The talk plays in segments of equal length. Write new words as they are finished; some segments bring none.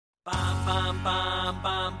Bomb, bomb,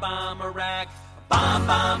 bomb, bomb, Iraq. Bomb,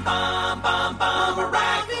 bomb, bomb, bomb, bomb,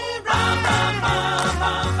 Iraq. Bomb, bomb, bomb,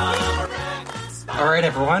 bomb, bomb, Iraq. All right,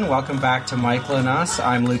 everyone, welcome back to Michael and Us.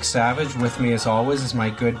 I'm Luke Savage. With me, as always, is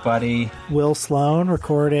my good buddy Will Sloan,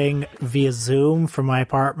 recording via Zoom from my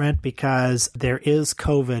apartment because there is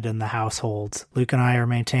COVID in the household. Luke and I are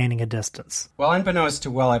maintaining a distance. Well, unbeknownst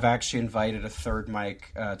to Will, I've actually invited a third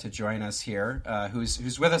mic to join us here,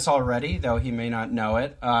 who's with us already, though he may not know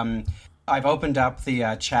it. I've opened up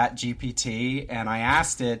the Chat GPT, and I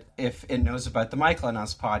asked it if it knows about the Michael and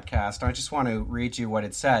Us podcast. I just want to read you what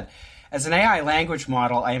it said. As an AI language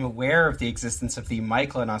model, I am aware of the existence of the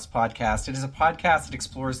Michael and Us podcast. It is a podcast that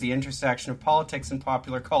explores the intersection of politics and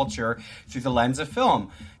popular culture through the lens of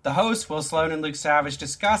film. The hosts, Will Sloan and Luke Savage,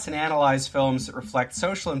 discuss and analyze films that reflect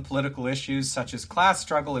social and political issues such as class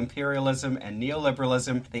struggle, imperialism, and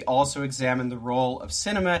neoliberalism. They also examine the role of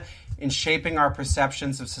cinema in shaping our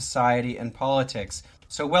perceptions of society and politics.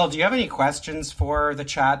 So, Will, do you have any questions for the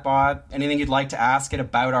chatbot? Anything you'd like to ask it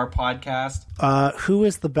about our podcast? Who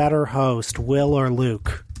is the better host, Will or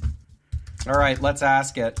Luke? All right, let's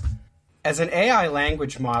ask it. As an AI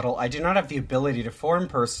language model, I do not have the ability to form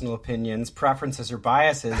personal opinions, preferences, or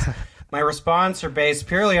biases. My response are based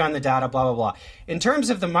purely on the data, blah, blah, blah. In terms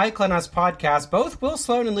of the Michael and Us podcast, both Will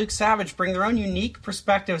Sloan and Luke Savage bring their own unique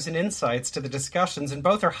perspectives and insights to the discussions, and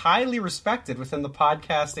both are highly respected within the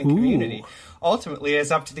podcasting community. Ultimately, it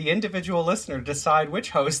is up to the individual listener to decide which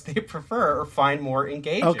host they prefer or find more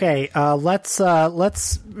engaging. Okay, let's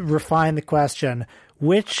refine the question.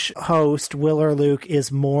 Which host, Will or Luke,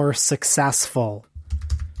 is more successful?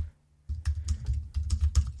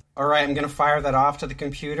 All right, I'm going to fire that off to the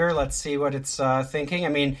computer. Let's see what it's thinking. I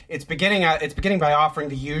mean, it's beginning by offering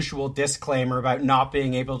the usual disclaimer about not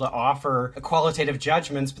being able to offer qualitative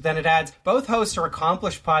judgments, but then it adds, both hosts are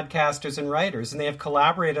accomplished podcasters and writers, and they have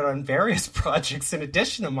collaborated on various projects in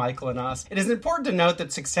addition to Michael and Us. It is important to note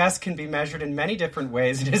that success can be measured in many different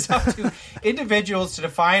ways. It is up to individuals to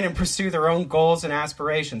define and pursue their own goals and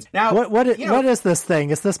aspirations. Now, what is this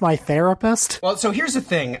thing? Is this my therapist? Well, so here's the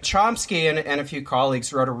thing. Chomsky and a few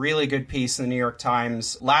colleagues wrote a really good piece in the New York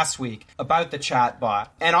Times last week about the chatbot.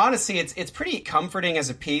 And honestly, it's pretty comforting as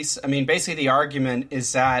a piece. I mean, basically the argument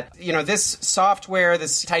is that, this software,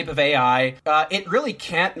 this type of AI, it really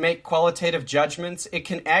can't make qualitative judgments. It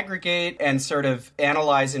can aggregate and sort of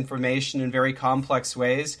analyze information in very complex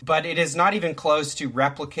ways, but it is not even close to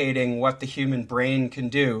replicating what the human brain can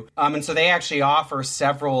do. And so they actually offer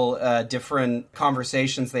several different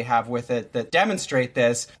conversations they have with it that demonstrate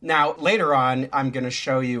this. Now, later on, I'm going to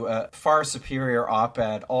show you a far superior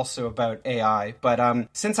op-ed also about AI. But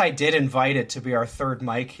since I did invite it to be our third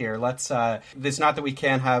mic here, it's not that we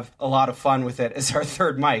can't have a lot of fun with it as our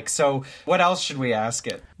third mic. So what else should we ask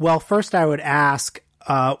it? Well, first I would ask,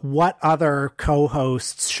 what other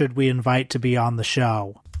co-hosts should we invite to be on the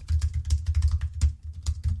show?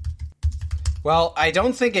 Well, I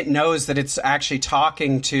don't think it knows that it's actually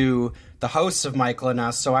talking to the hosts of Michael and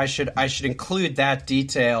Us, so I should include that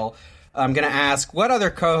detail. I'm going to ask, what other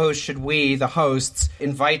co-hosts should we, the hosts,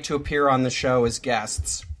 invite to appear on the show as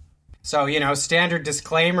guests? So, standard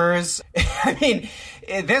disclaimers. I mean,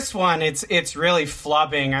 this one, it's really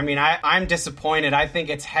flubbing. I mean, I'm disappointed. I think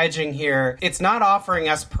it's hedging here. It's not offering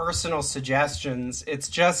us personal suggestions. It's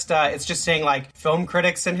just saying, like, film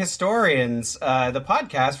critics and historians. The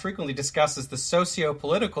podcast frequently discusses the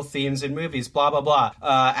socio-political themes in movies, blah, blah, blah.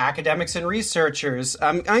 Academics and researchers.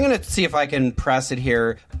 I'm going to see if I can press it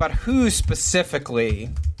here. But who specifically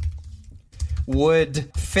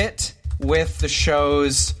would fit with the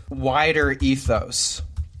show's wider ethos?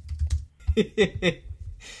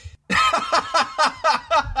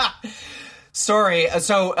 Sorry.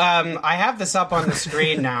 So I have this up on the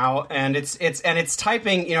screen now, and it's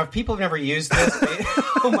typing. If people have never used this,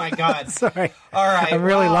 oh my god! Sorry. All right. I'm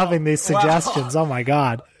really loving these suggestions. Oh my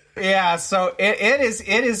god. Yeah, so it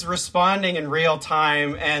is responding in real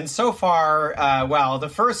time, and so far, the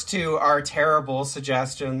first two are terrible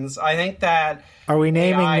suggestions. I think that are we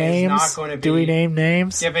naming AI names? Is not going to be Do we name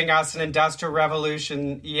names? Giving us an industrial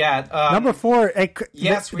revolution yet. Number four,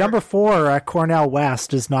 Number four, Cornel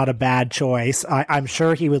West is not a bad choice. I'm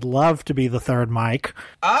sure he would love to be the third mic.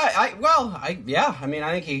 I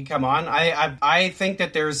think he can come on. I think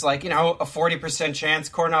that there's a 40% chance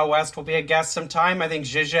Cornel West will be a guest sometime. I think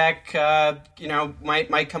Zizek,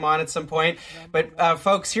 might come on at some point. But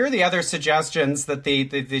folks, here are the other suggestions that the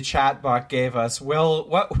chatbot gave us. Will,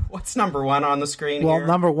 what's number one on the screen? Well, here?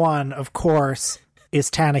 number one, of course, is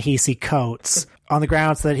Ta-Nehisi Coates, on the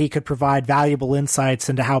grounds that he could provide valuable insights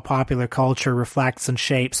into how popular culture reflects and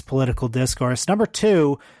shapes political discourse. Number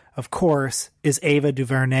two, of course, is Ava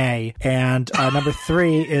DuVernay, and number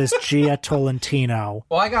 3 is Gia Tolentino.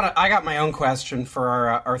 Well, I got my own question for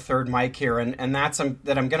our third mic here, and that's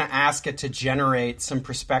that I'm going to ask it to generate some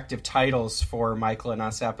prospective titles for Michael and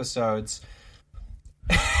Us episodes.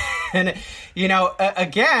 And,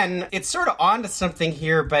 again, it's sort of onto something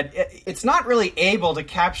here, but it's not really able to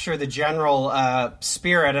capture the general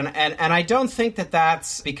spirit, and I don't think that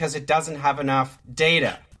that's because it doesn't have enough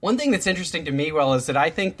data. One thing that's interesting to me, Will, is that I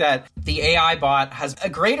think that the AI bot has a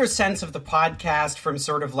greater sense of the podcast from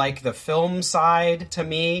sort of like the film side to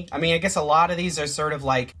me. I mean, I guess a lot of these are sort of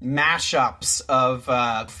like mashups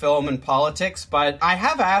of film and politics, but I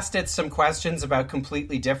have asked it some questions about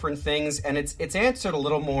completely different things, and it's answered a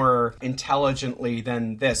little more intelligently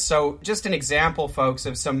than this. So just an example, folks,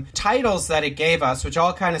 of some titles that it gave us, which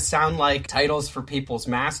all kind of sound like titles for people's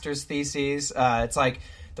master's theses. It's like,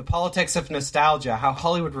 The Politics of Nostalgia, How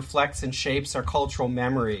Hollywood Reflects and Shapes Our Cultural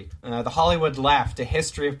Memory. The Hollywood Left, A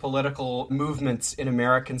History of Political Movements in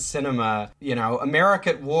American Cinema.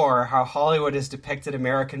 America at War, How Hollywood has depicted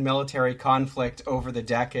American military conflict over the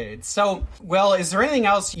decades. So, Will, is there anything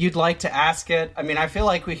else you'd like to ask it? I mean, I feel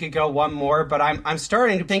like we could go one more, but I'm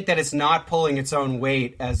starting to think that it's not pulling its own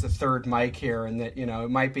weight as the third mic here, and that, it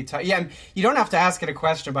might be you don't have to ask it a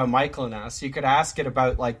question about Michael and Us. You could ask it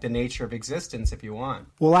about, like, the nature of existence if you want.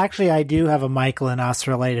 Well, actually, I do have a Michael and Us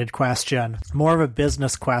related question. More of a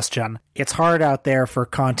business question. It's hard out there for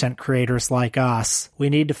content creators like us.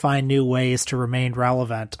 We need to find new ways to remain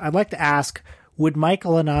relevant. I'd like to ask, would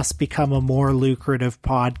Michael and Us become a more lucrative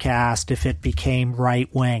podcast if it became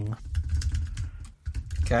right-wing?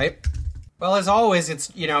 Okay. Well, as always, it's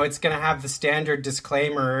going to have the standard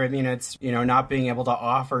disclaimer. I mean, it's, not being able to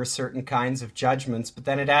offer certain kinds of judgments. But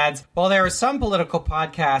then it adds, while there are some political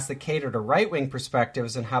podcasts that cater to right-wing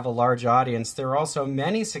perspectives and have a large audience, there are also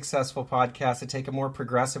many successful podcasts that take a more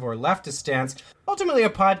progressive or leftist stance. Ultimately, a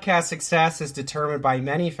podcast's success is determined by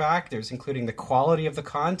many factors, including the quality of the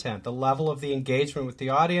content, the level of the engagement with the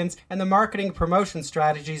audience, and the marketing promotion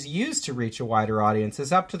strategies used to reach a wider audience.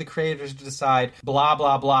 It's up to the creators to decide, blah,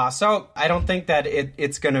 blah, blah. So I don't think that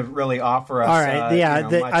it's going to really offer us all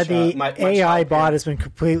right, much AI bot has been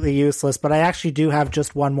completely useless, but I actually do have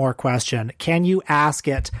just one more question. Can you ask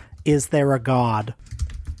it, is there a God?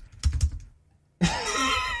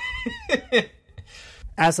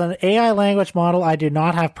 As an AI language model, I do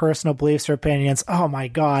not have personal beliefs or opinions. Oh my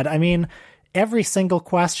God. I mean, every single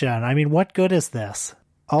question. I mean, what good is this?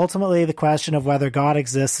 Ultimately, the question of whether God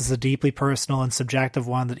exists is a deeply personal and subjective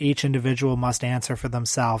one that each individual must answer for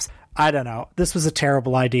themselves. I don't know. This was a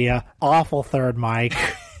terrible idea. Awful third mic.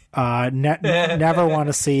 Never want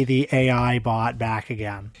to see the AI bot back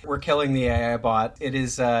again. We're killing the AI bot. It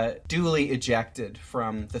is duly ejected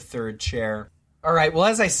from the third chair. All right, well,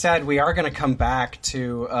 as I said, we are going to come back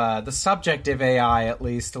to the subject of AI at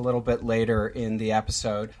least a little bit later in the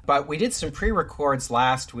episode. But we did some pre-records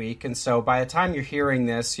last week, and so by the time you're hearing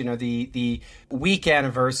this, the week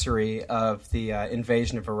anniversary of the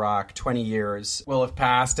invasion of Iraq, 20 years, will have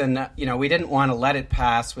passed. And, we didn't want to let it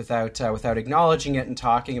pass without acknowledging it and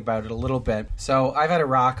talking about it a little bit. So I've had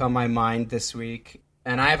Iraq on my mind this week.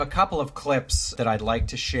 And I have a couple of clips that I'd like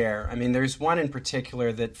to share. I mean, there's one in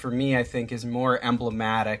particular that, for me, I think is more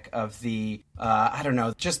emblematic of the,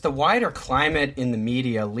 just the wider climate in the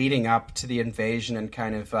media leading up to the invasion and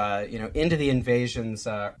kind of, into the invasion's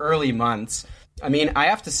early months. I mean, I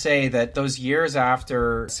have to say that those years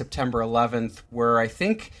after September 11th were, I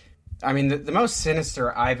think, the most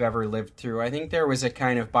sinister I've ever lived through. I think there was a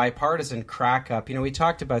kind of bipartisan crack-up. We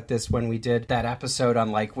talked about this when we did that episode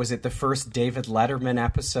on, was it the first David Letterman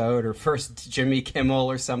episode or first Jimmy Kimmel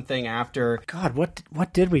or something after... God,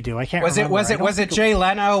 what did we do? I can't remember. Was it Jay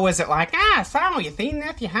Leno? Was it like, so you seen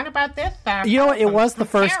this? You heard about this? It was the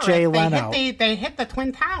first Jay Leno. They hit the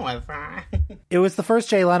Twin Towers. It was the first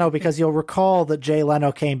Jay Leno because you'll recall that Jay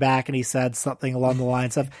Leno came back and he said something along the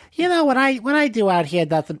lines of, what I do out here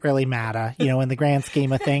doesn't really matter, in the grand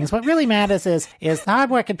scheme of things. What really matters is the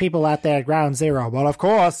hardworking people out there at Ground Zero. Well, of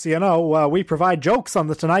course, we provide jokes on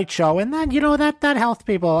the Tonight Show, and then that helps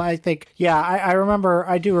people. I think,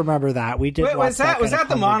 I do remember that. We did. Was that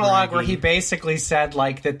the monologue where he basically said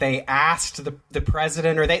that they asked the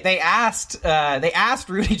president, or they asked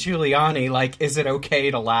Rudy Giuliani, is it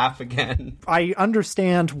okay to laugh again? I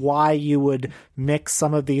understand why you would mix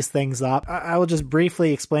some of these things up. I will just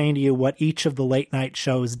briefly explain to you what each of the late night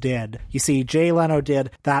shows did. You see, Jay Leno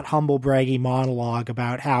did that humble braggy monologue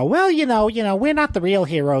about how, we're not the real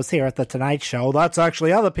heroes here at the Tonight Show. That's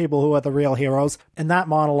actually other people who are the real heroes. And that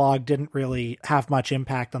monologue didn't really have much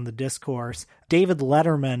impact on the discourse. David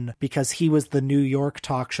Letterman, because he was the New York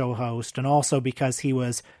talk show host, and also because he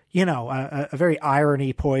was, a very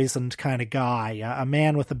irony-poisoned kind of guy, a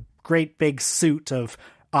man with a great big suit of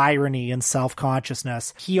irony and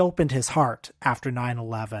self-consciousness. He opened his heart after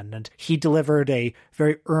 9/11, and he delivered a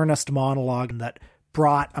very earnest monologue that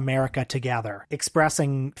brought America together,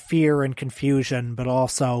 expressing fear and confusion, but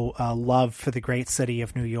also love for the great city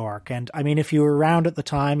of New York. And I mean, if you were around at the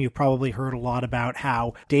time, you probably heard a lot about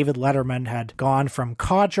how David Letterman had gone from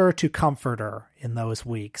codger to comforter in those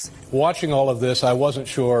weeks. Watching all of this, I wasn't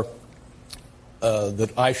sure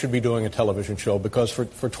that I should be doing a television show, because for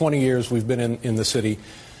 20 years we've been in the city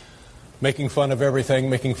making fun of everything,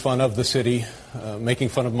 making fun of the city, making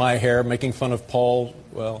fun of my hair, making fun of Paul.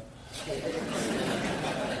 Well,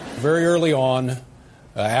 very early on,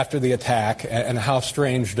 after the attack, and how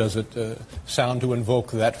strange does it sound to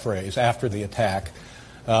invoke that phrase, after the attack,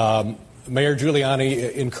 Mayor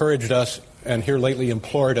Giuliani encouraged us, and here lately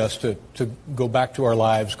implored us to go back to our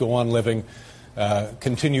lives, go on living,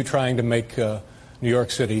 continue trying to make New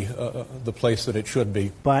York City the place that it should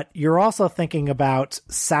be. But you're also thinking about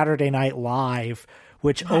Saturday Night Live,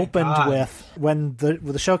 which opened with, when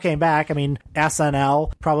the show came back, I mean,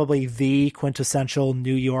 SNL, probably the quintessential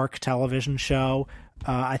New York television show.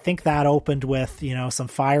 I think that opened with, some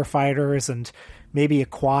firefighters and maybe a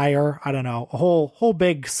choir. I don't know, a whole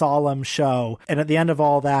big solemn show. And at the end of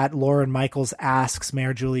all that, Lorne Michaels asks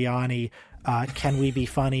Mayor Giuliani, can we be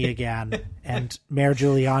funny again? And Mayor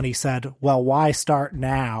Giuliani said, well, why start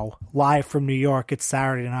now? Live from New York, it's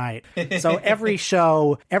Saturday night. So every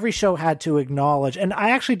show had to acknowledge, and I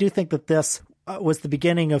actually do think that this was the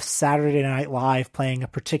beginning of Saturday Night Live playing a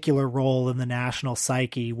particular role in the national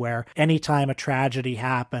psyche, where anytime a tragedy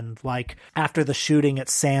happened, like after the shooting at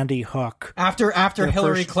Sandy Hook. After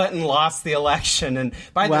Hillary Clinton lost the election. And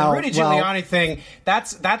by the Rudy Giuliani thing,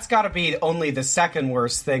 that's got to be only the second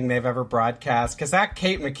worst thing they've ever broadcast, because that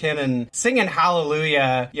Kate McKinnon singing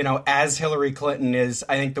Hallelujah, as Hillary Clinton is,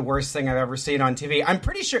 I think, the worst thing I've ever seen on TV. I'm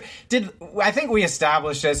pretty sure, I think we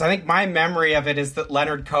established this. I think my memory of it is that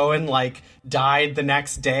Leonard Cohen, died the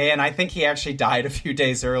next day, and I think he actually died a few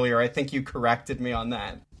days earlier. I think you corrected me on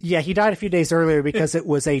that. Yeah, he died a few days earlier because it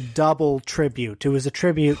was a double tribute. It was a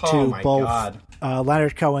tribute to both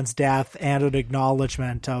Leonard Cohen's death and an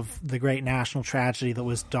acknowledgement of the great national tragedy that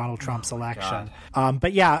was Donald Trump's election.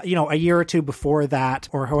 But yeah, a year or two before that,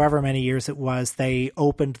 or however many years it was, they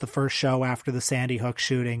opened the first show after the Sandy Hook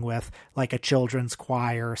shooting with a children's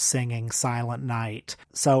choir singing Silent Night.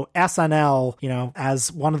 So SNL,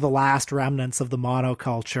 as one of the last remnants of the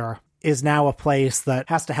monoculture, is now a place that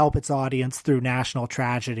has to help its audience through national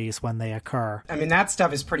tragedies when they occur. I mean, that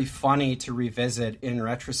stuff is pretty funny to revisit in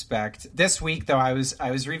retrospect. This week, though, I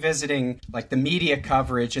was revisiting the media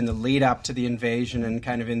coverage in the lead up to the invasion and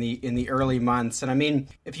kind of in the early months. And I mean,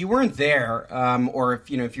 if you weren't there, or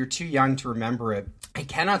if you're too young to remember it, I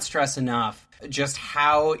cannot stress enough just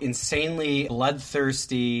how insanely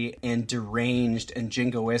bloodthirsty and deranged and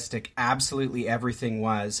jingoistic absolutely everything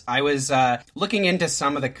was. I was looking into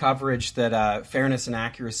some of the coverage that Fairness and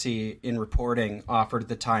Accuracy in Reporting offered at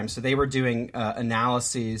the time. So they were doing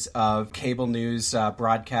analyses of cable news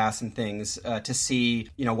broadcasts and things to see,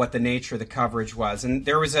 what the nature of the coverage was. And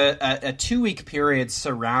there was a 2-week period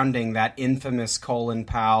surrounding that infamous Colin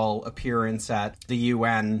Powell appearance at the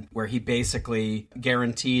UN, where he basically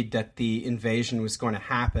guaranteed that the invasion was going to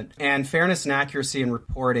happen. And Fairness and Accuracy in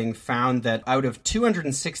Reporting found that out of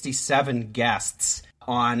 267 guests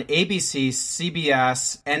on ABC,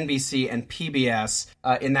 CBS, NBC, and PBS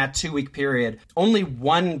in that 2-week period, only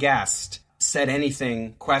one guest said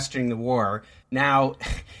anything questioning the war. Now,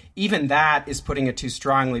 even that is putting it too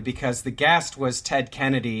strongly, because the guest was Ted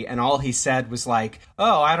Kennedy, and all he said was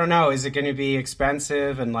oh, I don't know, is it going to be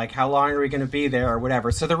expensive, and how long are we going to be there, or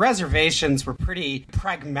whatever. So the reservations were pretty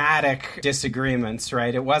pragmatic disagreements,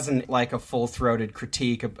 right? It wasn't a full-throated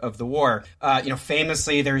critique of the war.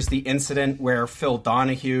 Famously, there's the incident where Phil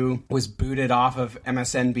Donahue was booted off of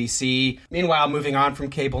MSNBC. Meanwhile, moving on from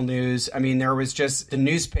cable news, I mean, there was just the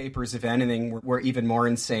newspapers, if anything, were even more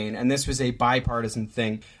insane, and this was a bipartisan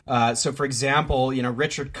thing. So, for example,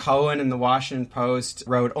 Richard Cohen in the Washington Post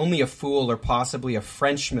wrote, only a fool or possibly a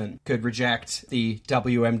Frenchman could reject the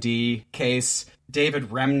WMD case. David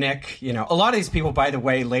Remnick, a lot of these people, by the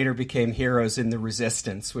way, later became heroes in the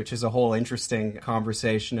resistance, which is a whole interesting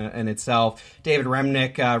conversation in itself. David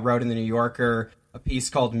Remnick wrote in the New Yorker a piece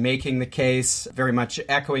called Making the Case, very much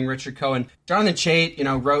echoing Richard Cohen. Jonathan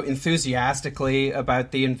Chait, wrote enthusiastically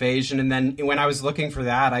about the invasion, and then when I was looking for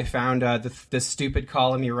that, I found the stupid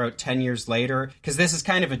column he wrote 10 years later, because this is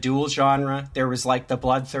kind of a dual genre. There was like the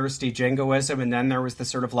bloodthirsty jingoism, and then there was the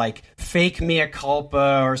sort of like fake mea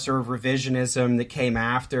culpa or sort of revisionism that came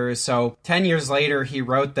after. So 10 years later, he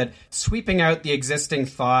wrote that sweeping out the existing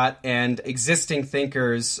thought and existing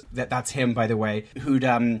thinkers, that's him, by the way, who'd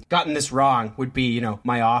gotten this wrong would be,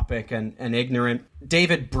 myopic and ignorant.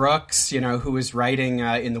 David Brooks, who was writing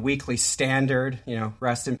in the Weekly Standard,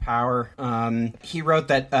 rest in power, he wrote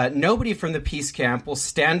that nobody from the peace camp will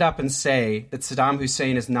stand up and say that Saddam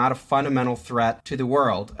Hussein is not a fundamental threat to the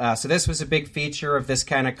world. So this was a big feature of this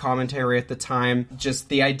kind of commentary at the time, just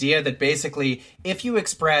the idea that basically if you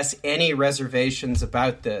express any reservations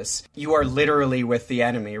about this, you are literally with the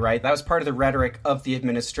enemy, right? That was part of the rhetoric of the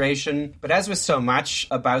administration. But as with so much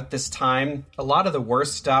about this time, a lot of the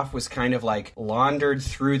worst stuff was kind of like laundered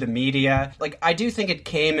through the media. Like, I do think it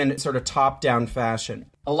came in sort of top-down fashion.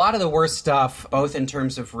 A lot of the worst stuff, both in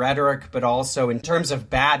terms of rhetoric, but also in terms of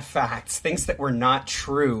bad facts, things that were not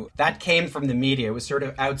true, that came from the media. It was sort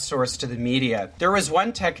of outsourced to the media. There was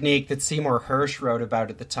one technique that Seymour Hersh wrote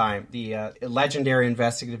about at the time, the legendary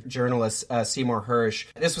investigative journalist Seymour Hersh.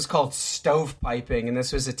 This was called stovepiping, and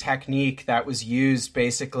this was a technique that was used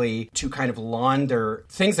basically to kind of launder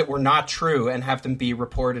things that were not true and have them be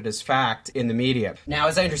reported as fact in the media. Now,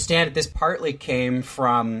 as I understand it, this partly came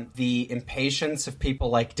from the impatience of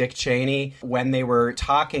people like Dick Cheney when they were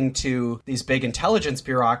talking to these big intelligence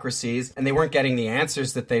bureaucracies and they weren't getting the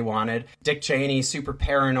answers that they wanted. Dick Cheney, super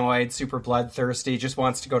paranoid, super bloodthirsty, just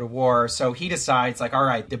wants to go to war. So he decides, like, all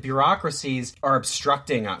right, the bureaucracies are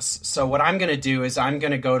obstructing us. So what I'm going to do is I'm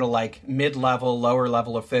going to go to like mid-level,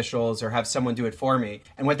 lower-level officials or have someone do it for me.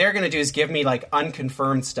 And what they're going to do is give me like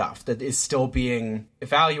unconfirmed stuff that is still being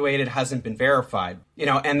evaluated, hasn't been verified.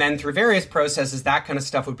 And then through various processes, that kind of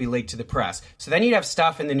stuff would be leaked to the press. So then you'd have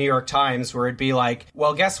stuff in the New York Times where it'd be like,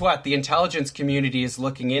 well, guess what? The intelligence community is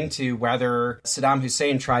looking into whether Saddam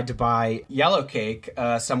Hussein tried to buy yellow cake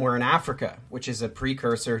somewhere in Africa, which is a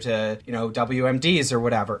precursor to, WMDs or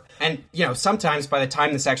whatever. And, sometimes by the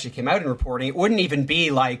time this actually came out in reporting, it wouldn't even be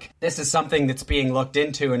like, this is something that's being looked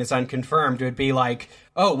into and is unconfirmed. It would be like,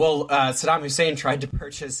 oh, well, Saddam Hussein tried to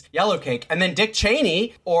purchase yellow cake. And then Dick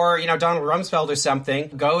Cheney or, Donald Rumsfeld or something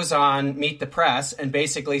goes on Meet the Press and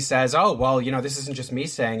basically says, oh, well, this isn't just me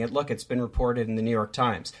saying it. Look, it's been reported in the New York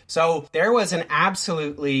Times. So there was an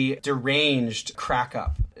absolutely deranged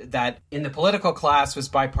crack-up that in the political class was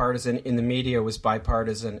bipartisan, in the media was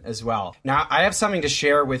bipartisan as well. Now, I have something to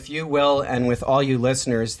share with you, Will, and with all you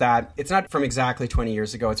listeners that it's not from exactly 20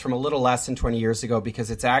 years ago. It's from a little less than 20 years ago because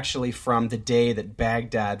it's actually from the day that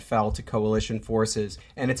Baghdad fell to coalition forces.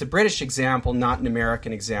 And it's a British example, not an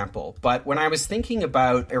American example. But when I was thinking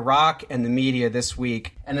about Iraq and the media this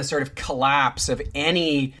week and the sort of collapse of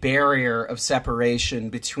any barrier of separation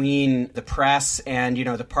between the press and,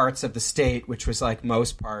 the parts of the state, which was like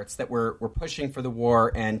most parts that were pushing for the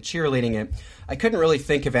war and cheerleading it, I couldn't really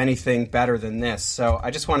think of anything better than this. So I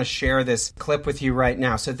just want to share this clip with you right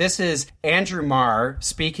now. So this is Andrew Marr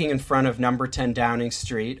speaking in front of number 10 Downing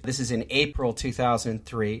Street. This is in April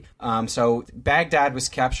 2003. So Baghdad was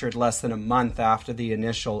captured less than a month after the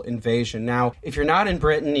initial invasion. Now, if you're not in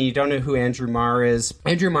Britain and you don't know who Andrew Marr is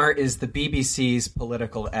the BBC's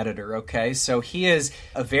political editor, okay? So he is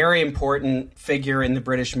a very important figure in the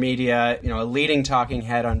British media, a leading talking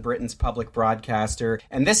head on Britain's public broadcaster.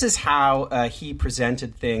 And this is how he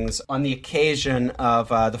presented things on the occasion of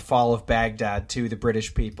the fall of Baghdad to the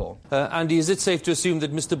British people. Andy, is it safe to assume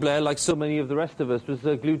that Mr. Blair, like so many of the rest of us, was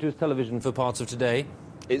glued to his television for parts of today?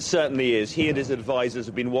 It certainly is. He and his advisors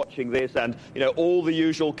have been watching this, and, all the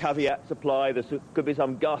usual caveats apply. There could be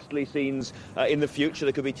some ghastly scenes in the future.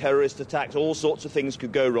 There could be terrorist attacks. All sorts of things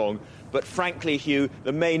could go wrong. But frankly, Hugh,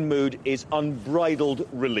 the main mood is unbridled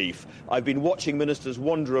relief. I've been watching ministers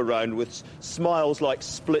wander around with smiles like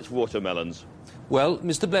split watermelons. Well,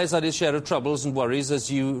 Mr. Blair's had his share of troubles and worries,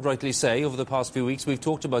 as you rightly say, over the past few weeks. We've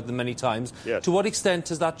talked about them many times. Yes. To what extent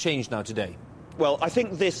has that changed now today? Well, I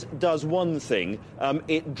think this does one thing.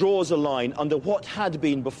 It draws a line under what had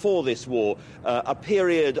been before this war a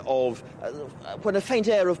period of when a faint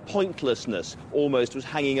air of pointlessness almost was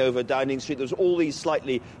hanging over Downing Street. There was all these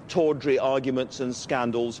slightly tawdry arguments and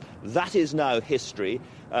scandals. That is now history.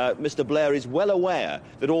 Mr. Blair is well aware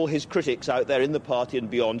that all his critics out there in the party and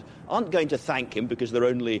beyond aren't going to thank him because they're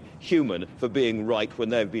only human for being right when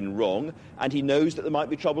they've been wrong. And he knows that there might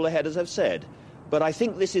be trouble ahead, as I've said. But I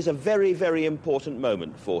think this is a very, very important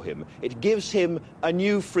moment for him. It gives him a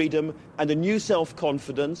new freedom and a new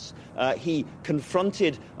self-confidence. He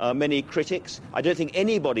confronted many critics. I don't think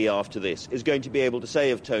anybody after this is going to be able to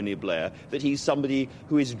say of Tony Blair that he's somebody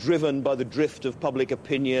who is driven by the drift of public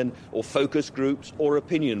opinion or focus groups or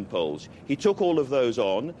opinion polls. He took all of those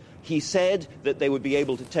on. He said that they would be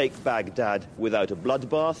able to take Baghdad without a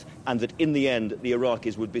bloodbath and that in the end the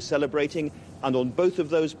Iraqis would be celebrating. And on both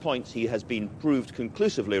of those points he has been proved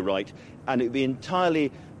conclusively right, and it would be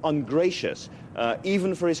entirely ungracious,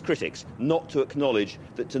 even for his critics, not to acknowledge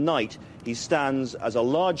that tonight he stands as a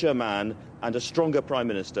larger man and a stronger Prime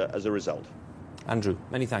Minister as a result. Andrew,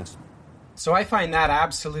 many thanks. So I find that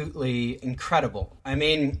absolutely incredible. I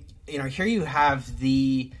mean, here you have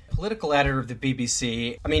the political editor of the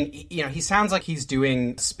BBC. I mean, he sounds like he's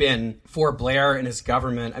doing spin for Blair and his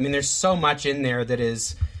government. I mean, there's so much in there that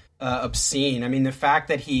is obscene. I mean, the fact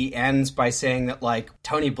that he ends by saying that, like,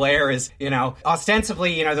 Tony Blair is,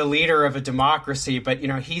 ostensibly, the leader of a democracy, but,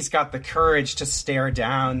 he's got the courage to stare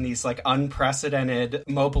down these, like, unprecedented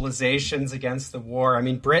mobilizations against the war. I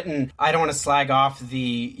mean, Britain, I don't want to slag off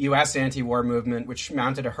the U.S. anti-war movement, which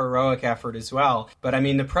mounted a heroic effort as well. But, I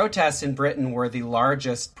mean, the protests in Britain were the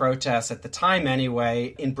largest protests at the time,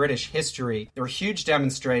 anyway, in British history. There were huge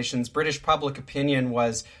demonstrations. British public opinion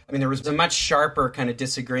was, there was a much sharper kind of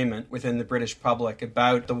disagreement within the British public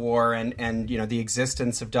about the war and the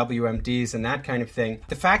existence of WMDs and that kind of thing.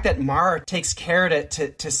 The fact that Marr takes care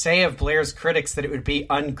to say of Blair's critics that it would be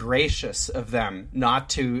ungracious of them not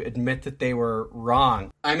to admit that they were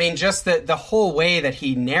wrong. I mean, just the whole way that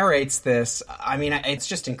he narrates this, it's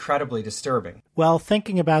just incredibly disturbing. Well,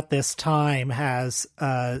 thinking about this time has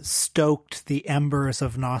stoked the embers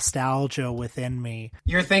of nostalgia within me.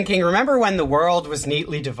 You're thinking, remember when the world was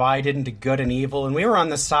neatly divided into good and evil, and we were on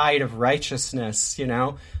the side of righteousness, we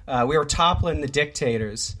were toppling the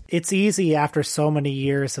dictators. It's easy after so many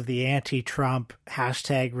years of the anti-Trump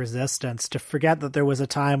 #resistance to forget that there was a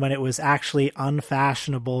time when it was actually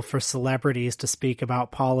unfashionable for celebrities to speak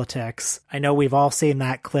about politics. I know we've all seen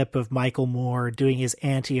that clip of Michael Moore doing his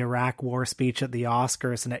anti-Iraq war speech at the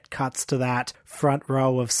Oscars, and it cuts to that front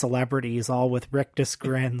row of celebrities all with rictus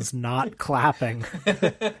grins not clapping.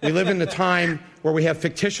 We live in a time where we have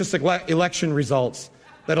fictitious election results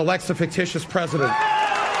that elects a fictitious president.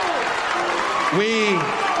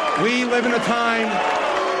 We live in a time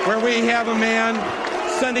where we have a man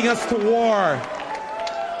sending us to war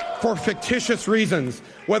for fictitious reasons,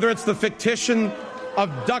 whether it's the fictition of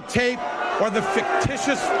duct tape or the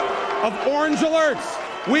fictitious of orange alerts.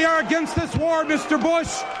 We are against this war, Mr.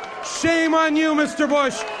 Bush. Shame on you, Mr.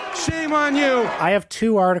 Bush. Shame on you. I have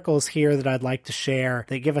two articles here that I'd like to share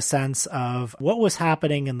that give a sense of what was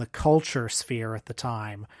happening in the culture sphere at the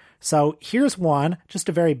time. So here's one, just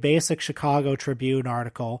a very basic Chicago Tribune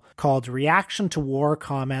article called Reaction to War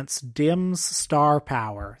Comments Dims Star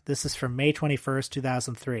Power. This is from May 21st,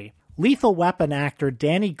 2003. Lethal Weapon actor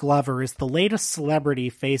Danny Glover is the latest celebrity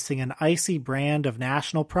facing an icy brand of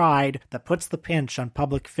national pride that puts the pinch on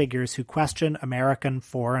public figures who question American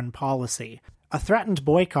foreign policy. A threatened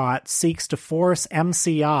boycott seeks to force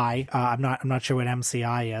MCI, I'm not sure what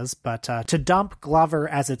MCI is, but to dump Glover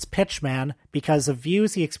as its pitchman because of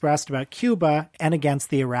views he expressed about Cuba and against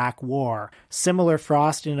the Iraq War. Similar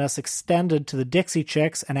frostiness extended to the Dixie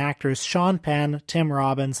Chicks and actors Sean Penn, Tim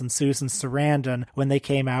Robbins, and Susan Sarandon when they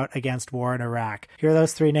came out against war in Iraq. Hear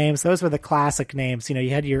those three names? Those were the classic names. You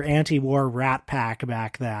had your anti-war rat pack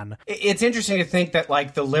back then. It's interesting to think that,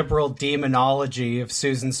 like, the liberal demonology of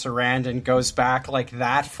Susan Sarandon goes back like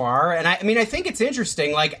that far. And I think it's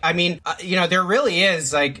interesting. There really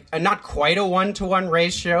is not quite a 1-to-1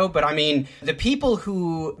 ratio, but the people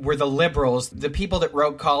who were the liberals, the people that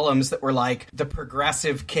wrote columns that were like the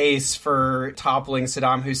progressive case for toppling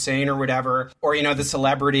Saddam Hussein or whatever, or, the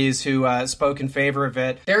celebrities who spoke in favor of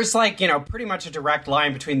it. There's pretty much a direct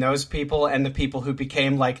line between those people and the people who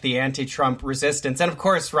became like the anti-Trump resistance. And of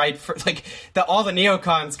course, right, all the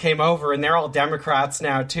neocons came over and they're all Democrats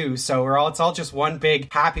now too. So it's all just one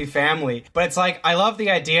big happy family. But it's I love the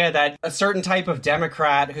idea that a certain type of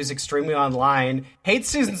Democrat who's extremely online hates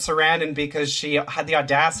Susan Sarandon because she had the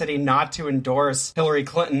audacity not to endorse Hillary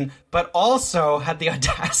Clinton, but also had the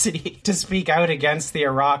audacity to speak out against the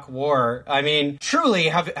Iraq war. Truly,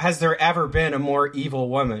 has there ever been a more evil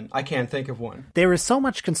woman? I can't think of one. There was so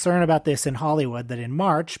much concern about this in Hollywood that in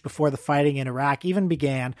March, before the fighting in Iraq even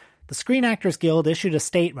began, the Screen Actors Guild issued a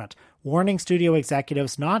statement warning studio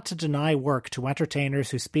executives not to deny work to entertainers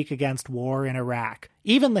who speak against war in Iraq.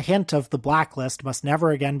 Even the hint of the blacklist must never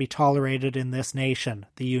again be tolerated in this nation,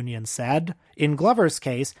 the Union said. In Glover's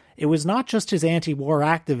case, it was not just his anti-war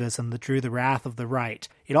activism that drew the wrath of the right.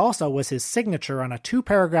 It also was his signature on a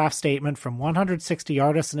 2-paragraph statement from 160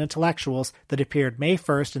 artists and intellectuals that appeared May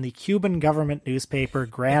 1st in the Cuban government newspaper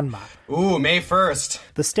Granma. Ooh, May 1st.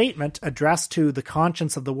 The statement, addressed to the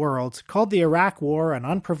conscience of the world, called the Iraq War an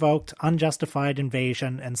unprovoked, unjustified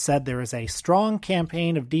invasion and said there is a strong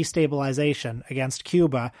campaign of destabilization against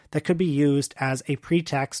Cuba that could be used as a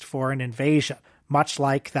pretext for an invasion, much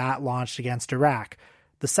like that launched against Iraq.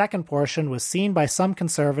 The second portion was seen by some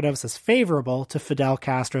conservatives as favorable to Fidel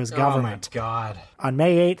Castro's government. Oh my God. On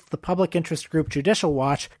May 8th, the public interest group Judicial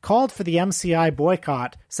Watch called for the MCI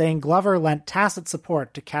boycott, saying Glover lent tacit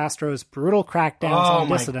support to Castro's brutal crackdowns on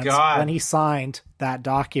dissidents when he signed that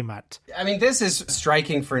document. I mean, this is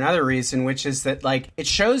striking for another reason, which is that, like, it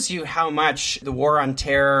shows you how much the war on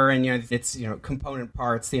terror and, its, component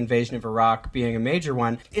parts, the invasion of Iraq being a major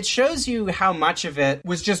one, it shows you how much of it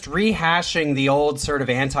was just rehashing the old sort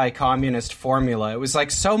of anti-communist formula. It was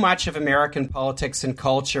like so much of American politics and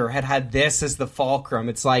culture had this as the fulcrum.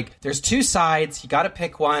 It's like, there's two sides, you gotta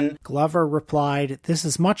pick one. Glover replied, "This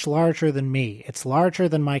is much larger than me. It's larger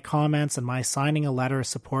than my comments and my signing a letter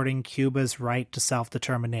supporting Cuba's right to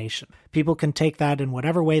self-determination. People can take that in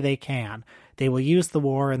whatever way they can. They will use the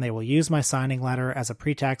war and they will use my signing letter as a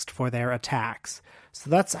pretext for their attacks." So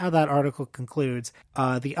that's how that article concludes.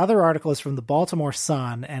 The other article is from the Baltimore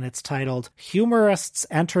Sun, and it's titled, "Humorists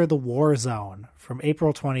Enter the War Zone," from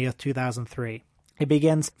April 20th, 2003. It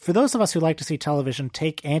begins, "For those of us who like to see television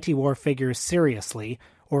take anti-war figures seriously,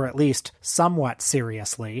 or at least somewhat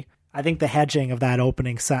seriously," I think the hedging of that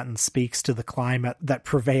opening sentence speaks to the climate that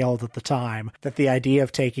prevailed at the time, that the idea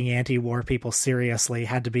of taking anti-war people seriously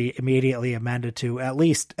had to be immediately amended to at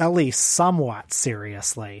least somewhat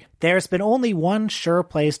seriously. There's been only one sure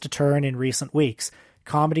place to turn in recent weeks,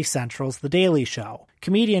 Comedy Central's The Daily Show.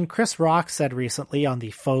 Comedian Chris Rock said recently on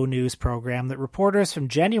the Faux News program that reporters from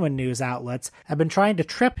genuine news outlets have been trying to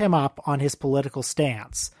trip him up on his political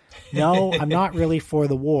stance. "No, I'm not really for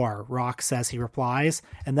the war," Rock says he replies,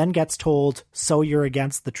 and then gets told, "So you're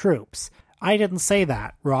against the troops." "I didn't say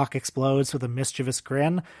that," Rock explodes with a mischievous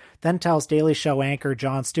grin, then tells Daily Show anchor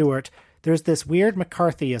Jon Stewart, "There's this weird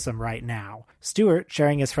McCarthyism right now." Stewart,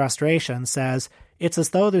 sharing his frustration, says, "It's as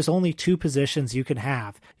though there's only two positions you can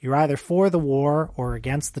have. You're either for the war or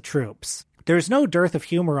against the troops." There's no dearth of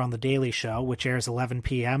humor on The Daily Show, which airs 11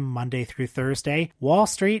 p.m. Monday through Thursday. Wall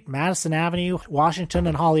Street, Madison Avenue, Washington,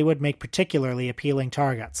 and Hollywood make particularly appealing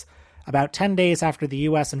targets. About 10 days after the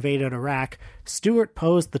U.S. invaded Iraq, Stewart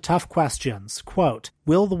posed the tough questions. Quote,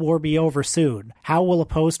 "Will the war be over soon? How will a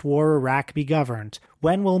post-war Iraq be governed?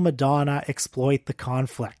 When will Madonna exploit the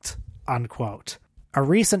conflict?" Unquote. A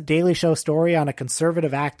recent Daily Show story on a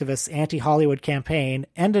conservative activist's anti-Hollywood campaign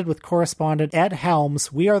ended with correspondent Ed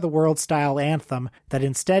Helms' We Are the World-style anthem that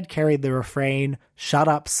instead carried the refrain, "Shut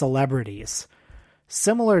up, celebrities."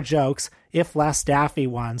 Similar jokes, if less daffy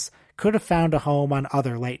ones, could have found a home on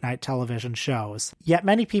other late-night television shows. Yet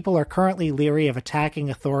many people are currently leery of attacking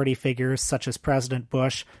authority figures such as President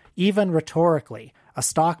Bush, even rhetorically. A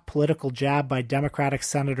stock political jab by Democratic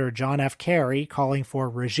Senator John F. Kerry calling for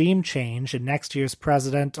regime change in next year's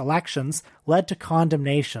president elections led to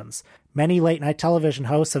condemnations. Many late-night television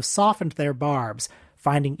hosts have softened their barbs,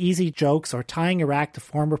 finding easy jokes or tying Iraq to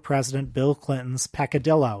former President Bill Clinton's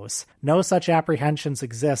peccadillos. No such apprehensions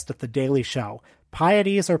exist at The Daily Show.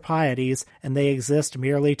 Pieties are pieties, and they exist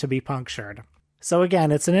merely to be punctured. So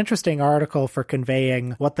again, it's an interesting article for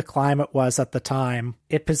conveying what the climate was at the time.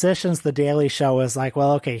 It positions The Daily Show as like,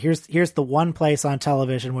 well, okay, here's the one place on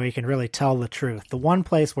television where you can really tell the truth. The one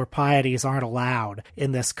place where pieties aren't allowed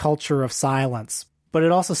in this culture of silence. But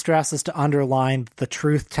it also stresses to underline that the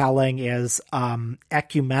truth-telling is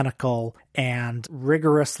ecumenical and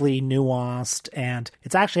rigorously nuanced, and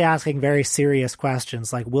it's actually asking very serious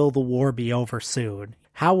questions like, will the war be over soon?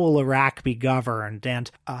 How will Iraq be governed?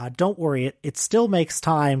 And don't worry, it still makes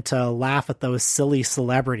time to laugh at those silly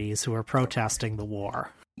celebrities who are protesting the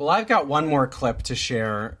war. Well, I've got one more clip to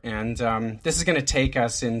share, and this is going to take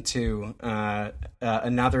us into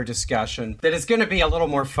another discussion that is going to be a little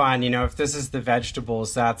more fun. If this is the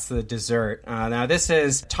vegetables, that's the dessert. Now, this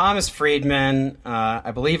is Thomas Friedman,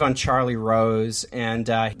 I believe on Charlie Rose, and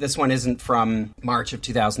this one isn't from March of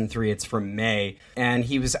 2003, it's from May. And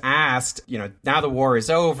he was asked, now the war is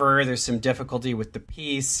over, there's some difficulty with the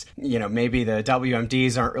peace, maybe the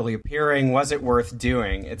WMDs aren't really appearing, was it worth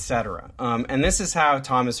doing, etc. And this is how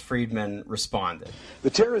Thomas Friedman responded. The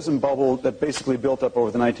terrorism bubble that basically built up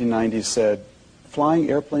over the 1990s said, flying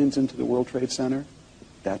airplanes into the World Trade Center,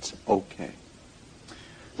 that's okay.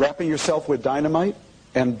 Wrapping yourself with dynamite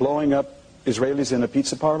and blowing up Israelis in a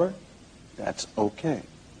pizza parlor? That's okay.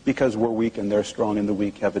 Because we're weak and they're strong and the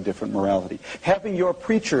weak have a different morality. Having your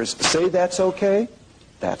preachers say that's okay?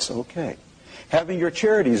 That's okay. Having your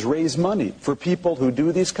charities raise money for people who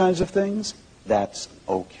do these kinds of things? That's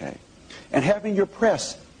okay. And having your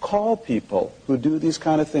press call people who do these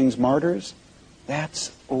kind of things martyrs?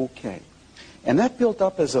 That's okay. And that built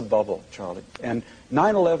up as a bubble, Charlie. And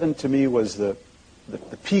 9/11 to me was the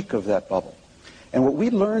peak of that bubble. And what we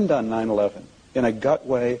learned on 9/11 in a gut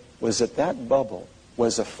way was that that bubble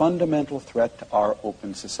was a fundamental threat to our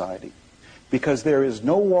open society. Because there is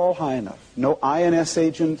no wall high enough, no INS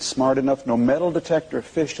agent smart enough, no metal detector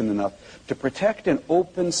efficient enough to protect an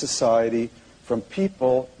open society from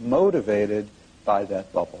people motivated by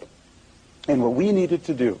that bubble. And what we needed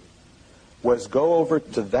to do was go over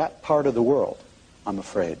to that part of the world, I'm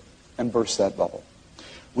afraid, and burst that bubble.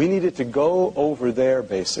 We needed to go over there,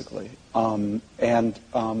 basically, and take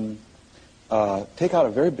out a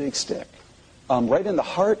very big stick, right in the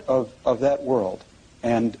heart of that world,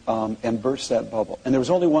 and burst that bubble. And there was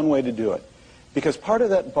only one way to do it, because part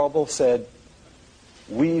of that bubble said,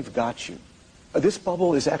 we've got you. This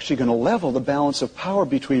bubble is actually going to level the balance of power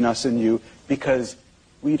between us and you, because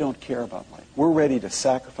we don't care about life. We're ready to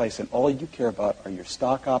sacrifice, and all you care about are your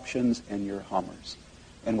stock options and your Hummers.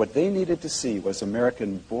 And what they needed to see was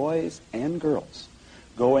American boys and girls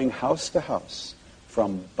going house to house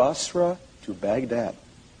from Basra to Baghdad,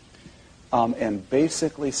 and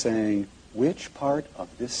basically saying, which part of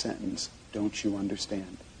this sentence don't you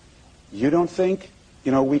understand? You don't think,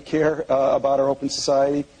 we care about our open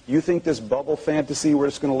society? You think this bubble fantasy, we're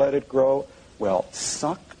just going to let it grow? Well,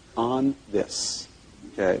 suck on this.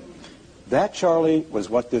 Okay? That, Charlie,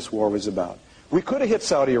 was what this war was about. We could have hit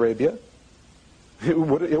Saudi Arabia.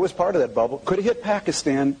 It was part of that bubble. Could have hit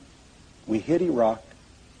Pakistan. We hit Iraq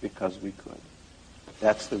because we could.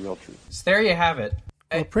 That's the real truth. So there you have it.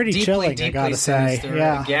 Well, pretty chilling, I gotta say.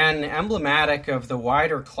 Yeah. Again, emblematic of the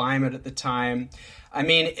wider climate at the time. I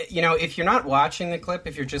mean, if you're not watching the clip,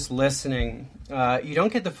 if you're just listening, you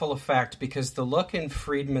don't get the full effect, because the look in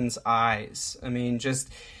Friedman's eyes, I mean, just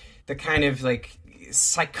the kind of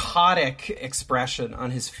psychotic expression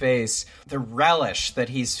on his face, the relish that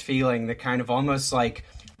he's feeling, the kind of almost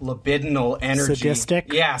libidinal energy.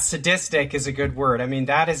 Sadistic? Yeah, sadistic is a good word. I mean,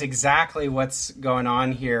 that is exactly what's going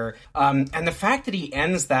on here. And the fact that he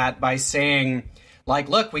ends that by saying,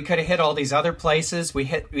 look, we could have hit all these other places. We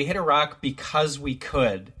hit Iraq because we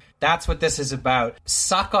could. That's what this is about.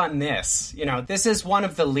 Suck on this. This is one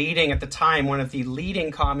of the leading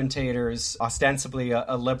commentators, ostensibly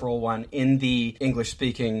a liberal one, in the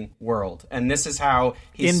English-speaking world. And this is how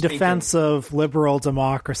he's in defense of liberal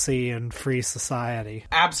democracy and free society.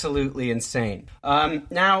 Absolutely insane.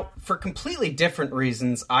 Now, for completely different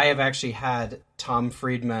reasons, I have actually had Tom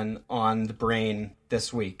Friedman on the brain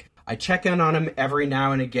this week. I check in on him every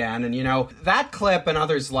now and again, and that clip and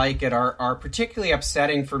others like it are particularly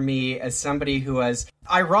upsetting for me as somebody who has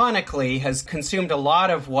consumed a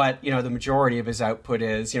lot of what the majority of his output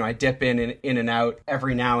is. I dip in and out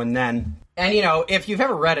every now and then. And, if you've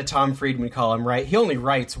ever read a Tom Friedman column, right, he only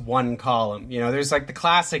writes one column. There's the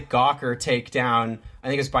classic Gawker takedown, I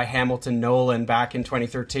think it was by Hamilton Nolan back in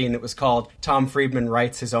 2013, that was called Tom Friedman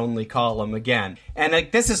Writes His Only Column Again. And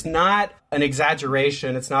this is not an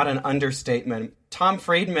exaggeration. It's not an understatement. Tom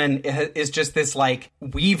Friedman is just this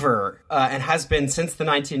weaver, and has been since the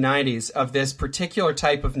 1990s, of this particular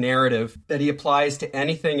type of narrative that he applies to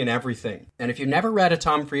anything and everything. And if you've never read a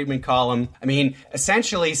Tom Friedman column, I mean,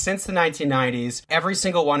 essentially since the 1990s, every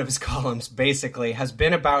single one of his columns basically has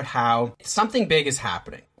been about how something big is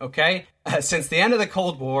happening, okay? Since the end of the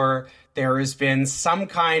Cold War, there has been some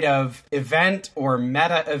kind of event or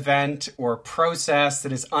meta event or process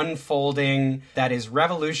that is unfolding, that is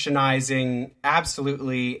revolutionizing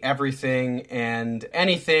absolutely everything and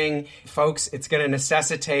anything. Folks, it's going to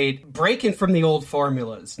necessitate breaking from the old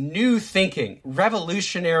formulas, new thinking,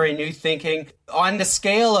 revolutionary new thinking on the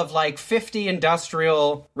scale of 50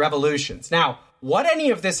 industrial revolutions. Now, what any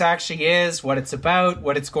of this actually is, what it's about,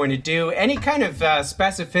 what it's going to do, any kind of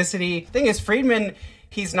specificity. Thing is, Friedman,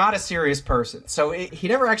 he's not a serious person, so he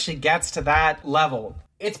never actually gets to that level.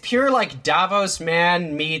 It's pure Davos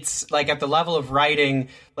man meets at the level of writing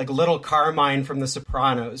Little Carmine from The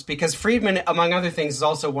Sopranos, because Friedman, among other things, is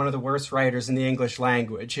also one of the worst writers in the English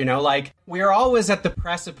language. We are always at the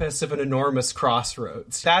precipice of an enormous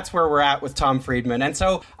crossroads. That's where we're at with Tom Friedman. And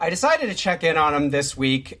so I decided to check in on him this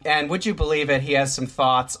week, and would you believe it, he has some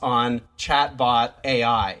thoughts on chatbot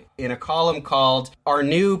AI. in a column called Our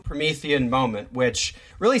New Promethean Moment, which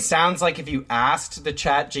really sounds like if you asked the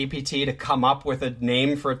ChatGPT to come up with a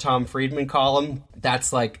name for a Tom Friedman column,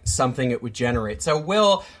 that's like something it would generate. So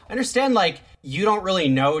Will, I understand like you don't really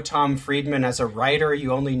know Tom Friedman as a writer.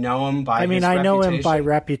 You only know him by his reputation. I know him by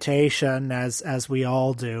reputation, as we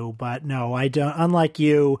all do, but no, I don't. Unlike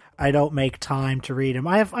you, I don't make time to read him.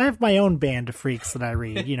 I have my own band of freaks that I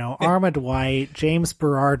read. You know, Armand White, James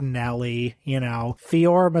Berardinelli, you know,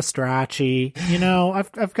 Fior Mastracci. You know,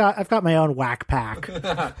 I've got my own whack pack.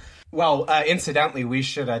 Well, incidentally, we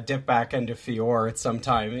should dip back into Fior at some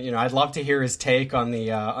time. You know, I'd love to hear his take on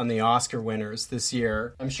the Oscar winners this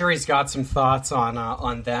year. I'm sure he's got some thoughts on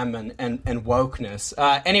them and wokeness.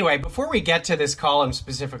 Anyway, before we get to this column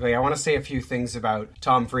specifically, I want to say a few things about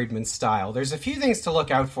Tom Friedman's style. There's a few things to look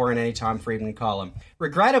out for in any Tom Friedman column.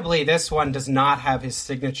 Regrettably, this one does not have his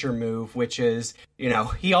signature move, which is, you know,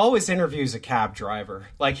 he always interviews a cab driver.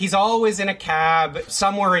 Like, he's always in a cab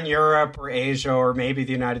somewhere in Europe or Asia or maybe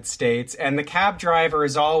the United States, and the cab driver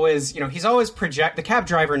is always, you know, he's always the cab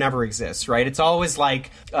driver never exists, right? It's always like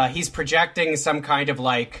he's projecting some kind of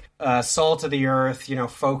like salt of the earth, you know,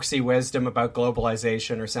 folksy wisdom about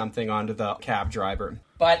globalization or something onto the cab driver.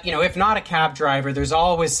 But, you know, if not a cab driver, there's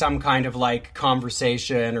always some kind of like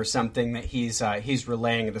conversation or something that he's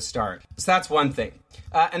relaying at the start. So that's one thing.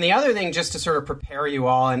 And the other thing, just to sort of prepare you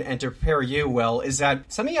all and to prepare you, Will, is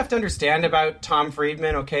that something you have to understand about Tom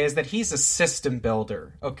Friedman, okay, is that he's a system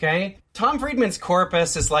builder, okay? Tom Friedman's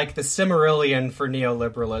corpus is like the Silmarillion for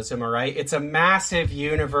neoliberalism, all right? It's a massive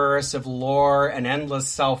universe of lore and endless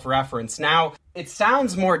self-reference. Now, it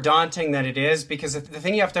sounds more daunting than it is because the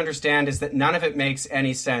thing you have to understand is that none of it makes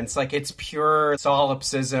any sense. Like, it's pure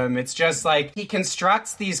solipsism. It's just like he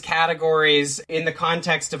constructs these categories in the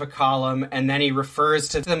context of a column and then he refers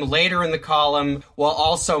to them later in the column while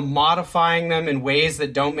also modifying them in ways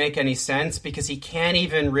that don't make any sense because he can't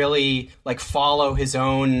even really like follow his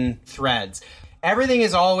own threads. Everything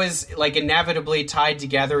is always like inevitably tied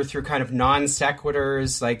together through kind of non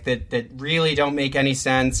sequiturs like that really don't make any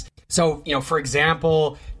sense. So, you know, for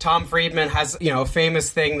example, Tom Friedman has, you know, a famous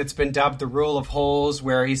thing that's been dubbed the rule of holes,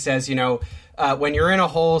 where he says, you know, when you're in a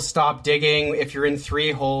hole, stop digging. If you're in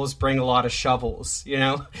 3 holes, bring a lot of shovels. You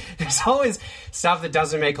know, there's always stuff that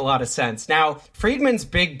doesn't make a lot of sense. Now, Friedman's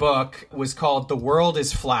big book was called The World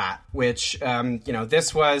is Flat, which, you know,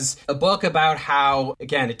 this was a book about how,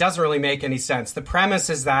 again, it doesn't really make any sense. The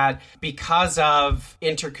premise is that because of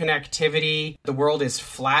interconnectivity, the world is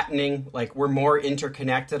flattening. Like, we're more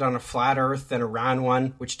interconnected on a flat Earth than a round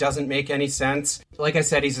one, which doesn't make any sense. Like I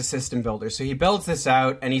said, he's a system builder. So he builds this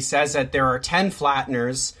out and he says that there are 10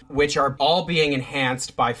 flatteners, which are all being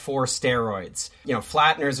enhanced by 4 steroids. You know,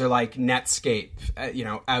 flatteners are like Netscape, you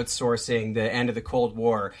know, outsourcing the end of the Cold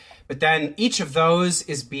War. But then each of those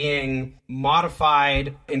is being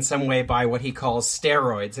modified in some way by what he calls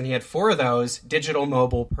steroids. And he had 4 of those: digital,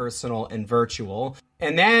 mobile, personal, and virtual.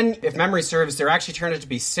 And then, if memory serves, there actually turned out to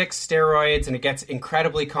be 6 steroids, and it gets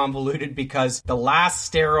incredibly convoluted because the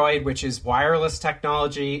last steroid, which is wireless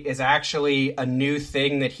technology, is actually a new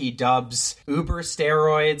thing that he dubs Uber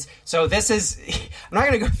steroids. So this is, I'm not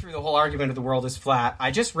going to go through the whole argument of the world is flat. I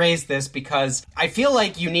just raised this because I feel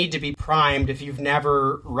like you need to be primed if you've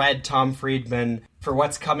never read Tom Friedman for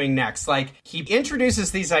what's coming next. Like, he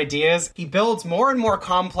introduces these ideas, he builds more and more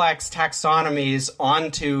complex taxonomies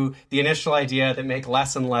onto the initial idea that make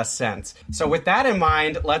less and less sense. So with that in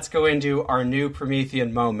mind, let's go into our new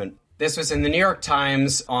Promethean moment. This was in the New York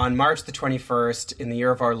Times on March the 21st in the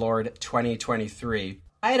year of our Lord 2023.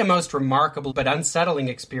 I had a most remarkable but unsettling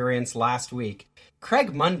experience last week.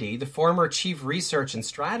 Craig Mundy, the former Chief Research and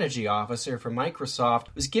Strategy Officer for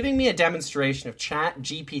Microsoft, was giving me a demonstration of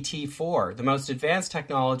ChatGPT-4, the most advanced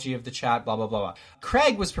technology of the chat, blah, blah, blah.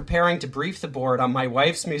 Craig was preparing to brief the board on my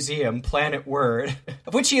wife's museum, Planet Word,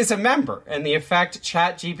 of which he is a member, and the effect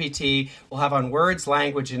ChatGPT will have on words,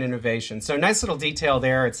 language, and innovation. So nice little detail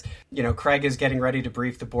there. It's, you know, Craig is getting ready to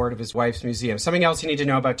brief the board of his wife's museum. Something else you need to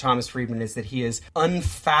know about Thomas Friedman is that he is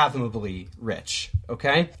unfathomably rich,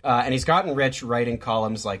 okay? And he's gotten rich writing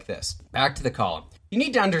columns like this. Back to the column. You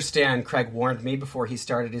need to understand, Craig warned me before he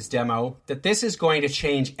started his demo, that this is going to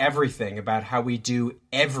change everything about how we do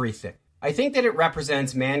everything. I think that it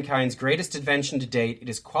represents mankind's greatest invention to date. It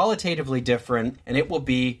is qualitatively different, and it will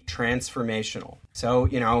be transformational. So,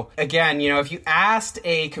 you know, again, you know, if you asked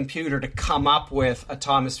a computer to come up with a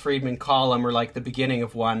Thomas Friedman column or like the beginning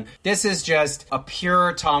of one, this is just a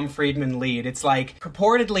pure Tom Friedman lead. It's like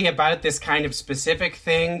purportedly about this kind of specific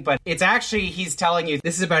thing, but it's actually, he's telling you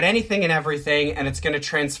this is about anything and everything, and it's going to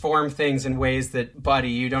transform things in ways that,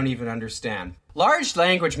 buddy, you don't even understand. Large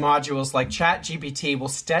language modules like ChatGPT will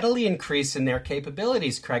steadily increase in their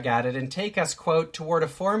capabilities, Craig added, and take us, quote, toward a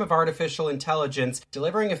form of artificial intelligence,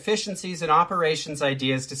 delivering efficiencies in operations,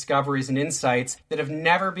 ideas, discoveries, and insights that have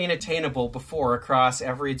never been attainable before across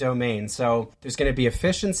every domain. So there's going to be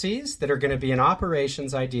efficiencies that are going to be in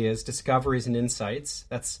operations, ideas, discoveries, and insights.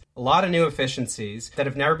 That's a lot of new efficiencies that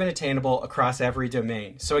have never been attainable across every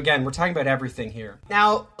domain. So again, we're talking about everything here.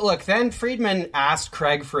 Now, look, then Friedman asked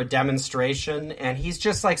Craig for a demonstration, and he's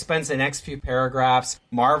just like spends the next few paragraphs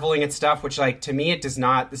marveling at stuff, which like to me is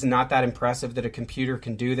not that impressive that a computer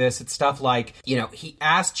can do this. It's stuff like, he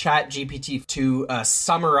asked ChatGPT to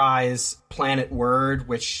summarize Planet Word,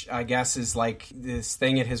 which I guess is like this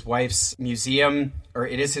thing at his wife's museum, or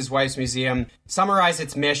it is his wife's museum, summarize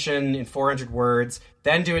its mission in 400 words,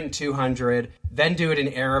 then do it in 200, then do it in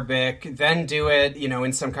Arabic, then do it,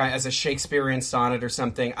 in some kind as a Shakespearean sonnet or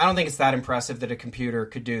something. I don't think it's that impressive that a computer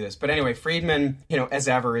could do this. But anyway, Friedman, as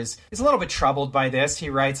ever, is a little bit troubled by this. He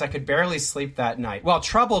writes, I could barely sleep that night. Well,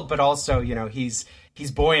 troubled, but also, he's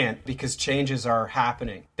buoyant because changes are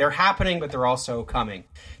happening. They're happening, but they're also coming.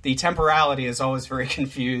 The temporality is always very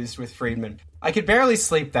confused with Friedman. I could barely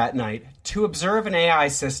sleep that night. To observe an AI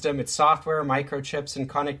system, its software, microchips, and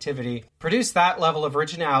connectivity, produce that level of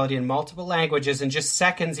originality in multiple languages in just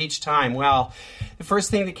seconds each time. Well, the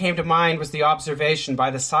first thing that came to mind was the observation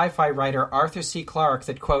by the sci-fi writer Arthur C. Clarke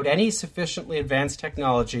that, quote, any sufficiently advanced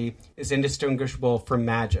technology is indistinguishable from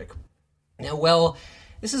magic. Now, well,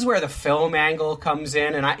 this is where the film angle comes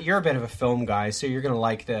in, and you're a bit of a film guy, so you're going to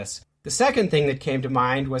like this. The second thing that came to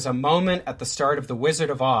mind was a moment at the start of The Wizard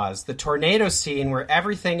of Oz, the tornado scene where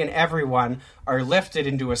everything and everyone are lifted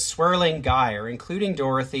into a swirling gyre, including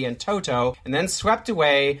Dorothy and Toto, and then swept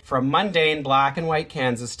away from mundane black and white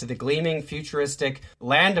Kansas to the gleaming, futuristic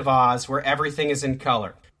land of Oz where everything is in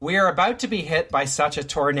color. We are about to be hit by such a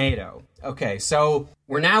tornado. Okay, so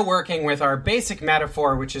we're now working with our basic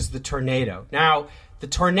metaphor, which is the tornado. Now, the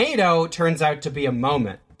tornado turns out to be a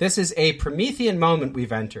moment. This is a Promethean moment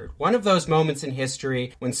we've entered, one of those moments in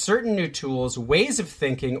history when certain new tools, ways of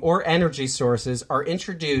thinking, or energy sources are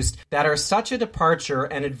introduced that are such a departure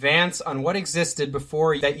and advance on what existed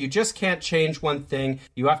before that you just can't change one thing,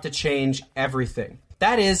 you have to change everything.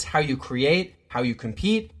 That is how you create, how you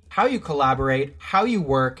compete, how you collaborate, how you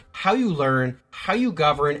work, how you learn, how you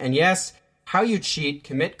govern, and yes, how you cheat,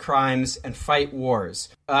 commit crimes, and fight wars.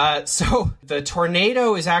 So the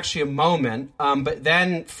tornado is actually a moment, but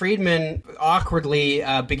then Friedman awkwardly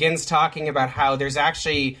begins talking about how there's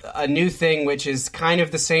actually a new thing which is kind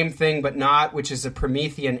of the same thing but not, which is a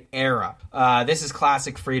Promethean era. This is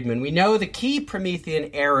classic Friedman. We know the key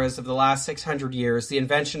Promethean eras of the last 600 years, the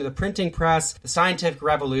invention of the printing press, the scientific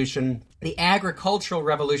revolution, the agricultural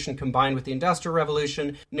revolution combined with the industrial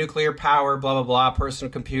revolution, nuclear power, blah, blah, blah,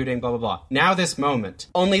 personal computing, blah, blah, blah. Now this moment.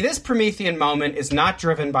 Only this Promethean moment is not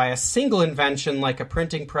driven by a single invention like a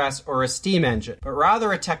printing press or a steam engine, but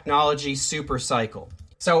rather a technology supercycle.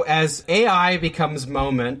 So as AI becomes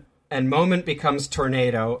moment, and moment becomes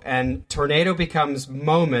tornado, and tornado becomes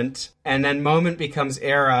moment, and then moment becomes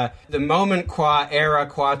era. The moment qua era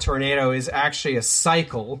qua tornado is actually a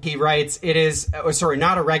cycle. He writes, it is,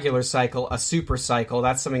 not a regular cycle, a super cycle.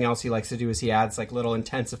 That's something else he likes to do is he adds like little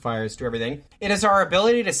intensifiers to everything. It is our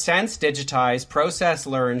ability to sense, digitize, process,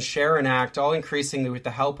 learn, share, and act, all increasingly with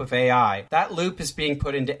the help of AI. That loop is being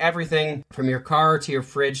put into everything from your car to your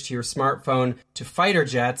fridge to your smartphone to fighter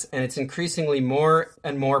jets, and it's increasingly more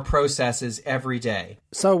and more processes every day.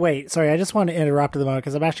 So wait, sorry, I just want to interrupt at the moment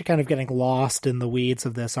because I'm actually kind of getting lost in the weeds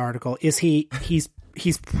of this article. Is he's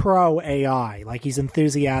pro AI, like he's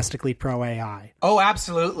enthusiastically pro AI? Oh,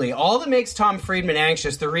 absolutely. All that makes Tom Friedman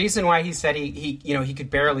anxious, the reason why he said he could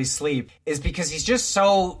barely sleep, is because he's just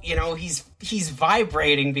so, he's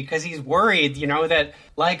vibrating because he's worried, that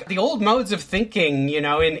like the old modes of thinking,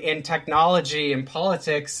 in technology and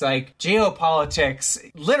politics, like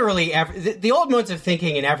geopolitics, literally the old modes of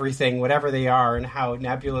thinking in everything, whatever they are and how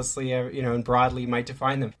nebulously, and broadly you might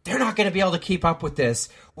define them, they're not going to be able to keep up with this.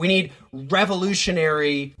 We need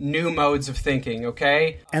revolutionary new modes of thinking,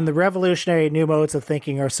 okay? And the revolutionary new modes of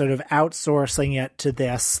thinking are sort of outsourcing it to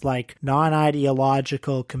this, like,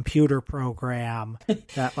 non-ideological computer program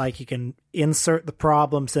that, like, you can insert the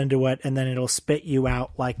problems into it and then it'll spit you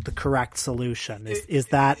out, like, the correct solution. Is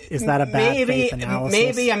that a bad faith analysis?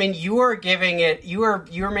 Maybe. I mean, you are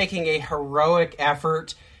making a heroic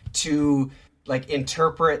effort to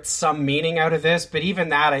interpret some meaning out of this, but even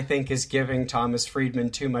that I think is giving Thomas Friedman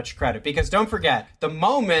too much credit, because don't forget the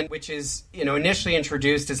moment, which is initially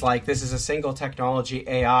introduced as like this is a single technology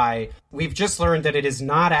AI. We've just learned that it is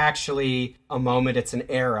not actually a moment, it's an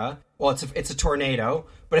era. well, it's a tornado,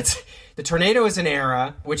 but the tornado is an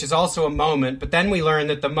era, which is also a moment. But then we learn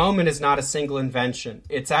that the moment is not a single invention.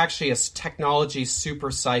 It's actually a technology super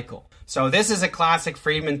cycle. So this is a classic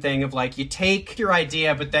Friedman thing of like, you take your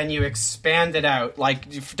idea, but then you expand it out.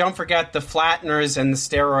 Like, don't forget the flatteners and the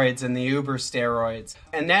steroids and the Uber steroids.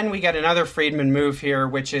 And then we get another Friedman move here,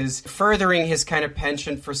 which is furthering his kind of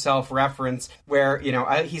penchant for self-reference, where,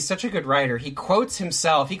 he's such a good writer. He quotes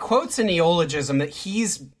himself. He quotes a neologism that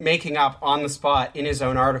he's making up on the spot in his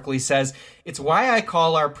own article. He says, "It's why I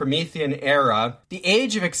call our Promethean era the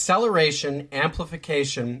age of acceleration,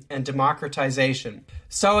 amplification, and democratization."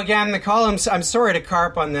 So again, the columns, I'm sorry to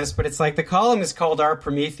carp on this, but it's like the column is called Our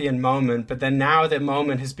Promethean Moment, but then now the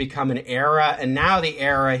moment has become an era, and now the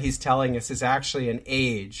era, he's telling us, is actually an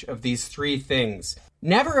age of these three things.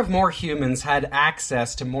 Never have more humans had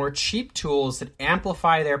access to more cheap tools that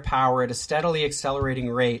amplify their power at a steadily accelerating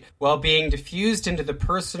rate while being diffused into the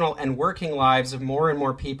personal and working lives of more and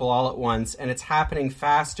more people all at once, and it's happening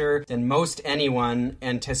faster than most anyone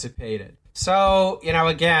anticipated. So,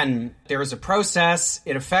 again, there's a process.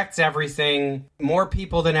 It affects everything. More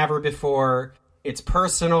people than ever before. It's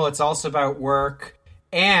personal. It's also about work.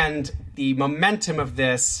 And the momentum of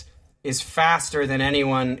this is faster than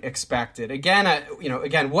anyone expected. Again,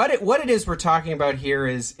 what it is we're talking about here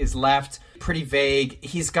is left pretty vague.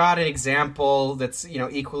 He's got an example that's,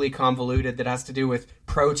 equally convoluted that has to do with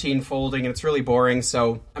protein folding, and it's really boring,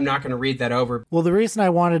 so I'm not going to read that over. Well, the reason I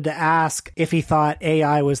wanted to ask if he thought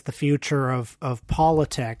AI was the future of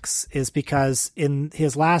politics is because in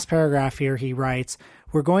his last paragraph here, he writes,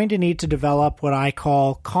 "We're going to need to develop what I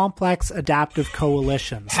call complex adaptive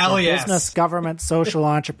coalitions. Hell yes. Business, government, social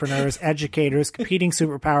entrepreneurs, educators, competing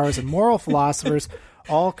superpowers, and moral philosophers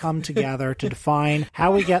all come together to define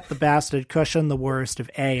how we get the best and cushion the worst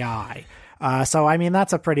of AI." So,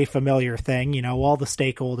 that's a pretty familiar thing. All the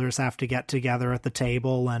stakeholders have to get together at the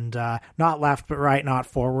table and not left but right, not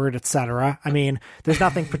forward, etc. There's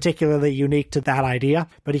nothing particularly unique to that idea.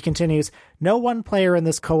 But he continues, "No one player in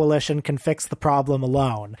this coalition can fix the problem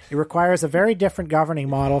alone. It requires a very different governing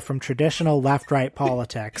model from traditional left-right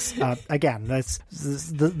politics." Again, that's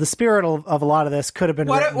the spirit of a lot of this could have been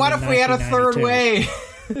written What if we had a third way?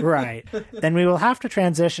 Right. Then we will have to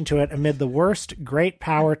transition to it amid the worst great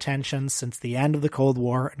power tensions since the end of the Cold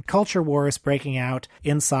War and culture wars breaking out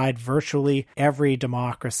inside virtually every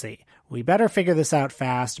democracy. We better figure this out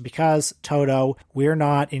fast because, Toto, we're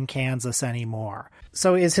not in Kansas anymore.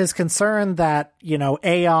 So is his concern that,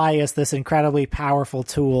 AI is this incredibly powerful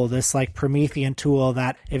tool, this Promethean tool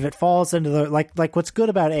that if it falls into the, like what's good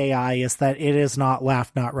about AI is that it is not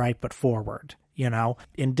left, not right, but forward.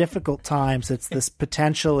 In difficult times, it's this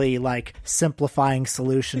potentially simplifying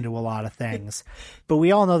solution to a lot of things. But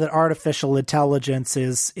we all know that artificial intelligence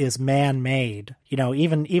is man-made.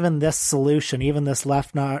 Even this solution, even this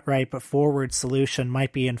left, not right, but forward solution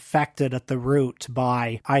might be infected at the root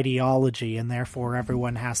by ideology, and therefore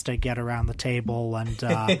everyone has to get around the table and,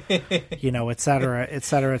 et cetera, et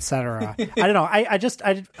cetera, et cetera. I don't know.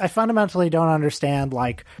 I fundamentally don't understand,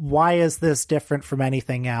 why is this different from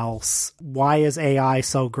anything else? Why is AI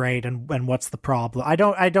so great, and what's the problem? I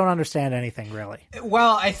don't understand anything, really.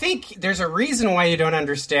 Well, I think there's a reason why you don't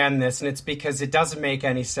understand this, and it's because it doesn't make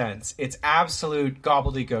any sense. It's absolute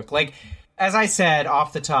gobbledygook. As I said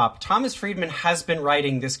off the top, Thomas Friedman has been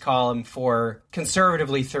writing this column for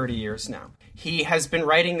conservatively 30 years now. He has been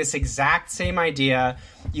writing this exact same idea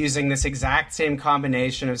using this exact same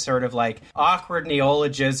combination of sort of awkward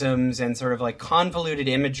neologisms and sort of convoluted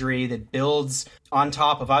imagery that builds on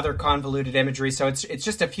top of other convoluted imagery. So it's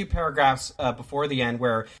just a few paragraphs before the end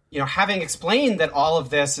where, having explained that all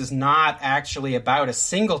of this is not actually about a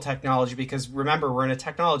single technology, because remember, we're in a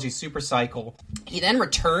technology supercycle, he then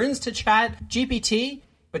returns to ChatGPT.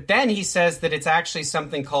 But then he says that it's actually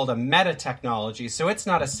something called a meta-technology, so it's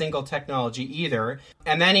not a single technology either.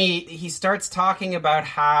 And then he starts talking about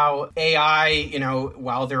how AI,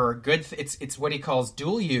 while there are good, it's what he calls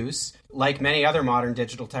dual use, like many other modern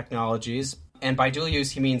digital technologies. And by dual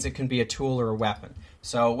use, he means it can be a tool or a weapon.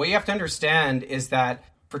 So what you have to understand is that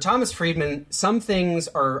for Thomas Friedman, some things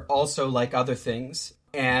are also like other things,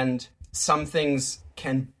 and some things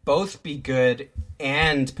can both be good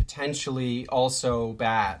and potentially also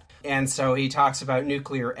bad. And so he talks about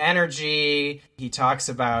nuclear energy. He talks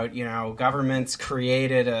about, governments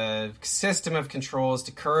created a system of controls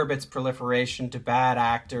to curb its proliferation to bad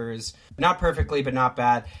actors. Not perfectly, but not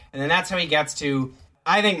bad. And then that's how he gets to,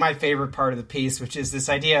 I think, my favorite part of the piece, which is this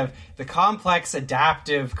idea of the complex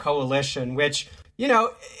adaptive coalition, which,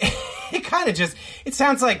 it kind of just, it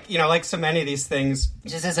sounds like, like so many of these things,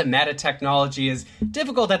 just as a meta technology is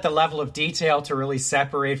difficult at the level of detail to really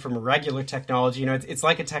separate from a regular technology. It's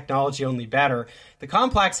like a technology, only better. The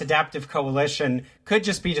complex adaptive coalition could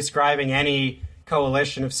just be describing any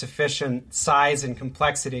coalition of sufficient size and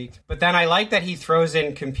complexity. But then I like that he throws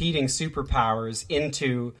in competing superpowers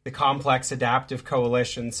into the complex adaptive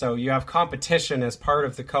coalition. So you have competition as part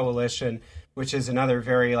of the coalition, which is another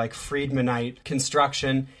very Friedmanite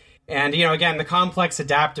construction. And, again, the complex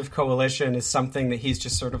adaptive coalition is something that he's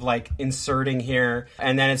just sort of inserting here.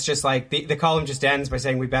 And then it's just the column just ends by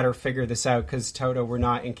saying we better figure this out because, Toto, we're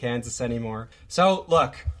not in Kansas anymore. So,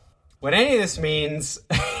 look, what any of this means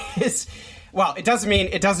is... Well, it doesn't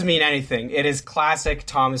mean anything. It is classic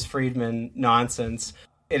Thomas Friedman nonsense.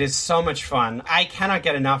 It is so much fun. I cannot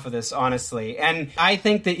get enough of this, honestly. And I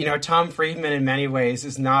think that, Tom Friedman in many ways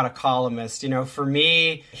is not a columnist. For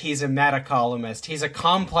me, he's a meta columnist. He's a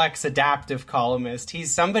complex adaptive columnist.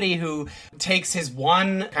 He's somebody who takes his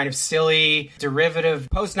one kind of silly derivative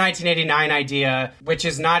post-1989 idea, which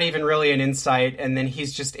is not even really an insight, and then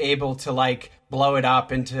he's just able to blow it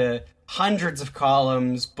up into hundreds of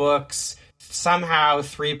columns, books, somehow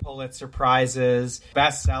 3 Pulitzer Prizes,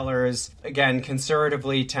 bestsellers, again,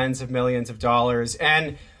 conservatively tens of millions of dollars.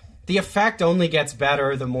 And the effect only gets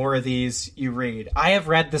better the more of these you read. I have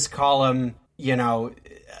read this column,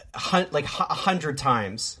 100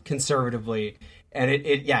 times conservatively, and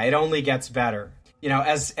it only gets better.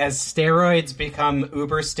 As steroids become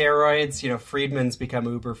uber steroids, Friedmans become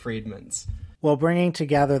uber Friedmans. Well, bringing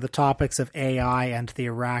together the topics of AI and the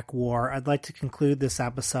Iraq War, I'd like to conclude this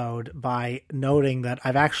episode by noting that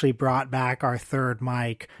I've actually brought back our third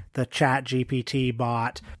mic, the ChatGPT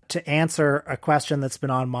bot, to answer a question that's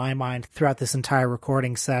been on my mind throughout this entire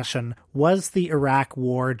recording session. Was the Iraq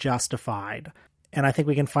War justified? And I think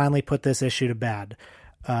we can finally put this issue to bed.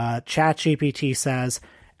 ChatGPT says,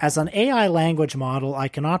 as an AI language model, I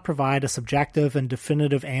cannot provide a subjective and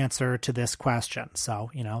definitive answer to this question.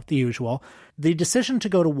 So, the usual. The decision to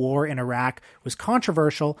go to war in Iraq was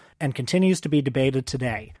controversial and continues to be debated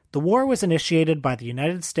today. The war was initiated by the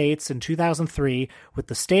United States in 2003 with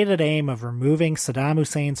the stated aim of removing Saddam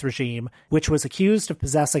Hussein's regime, which was accused of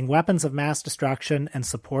possessing weapons of mass destruction and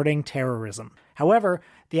supporting terrorism. However,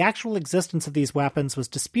 the actual existence of these weapons was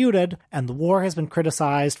disputed, and the war has been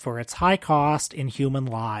criticized for its high cost in human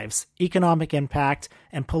lives, economic impact,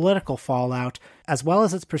 and political fallout, as well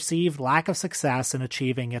as its perceived lack of success in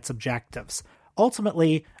achieving its objectives.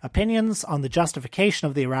 Ultimately, opinions on the justification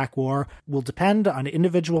of the Iraq War will depend on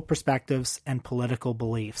individual perspectives and political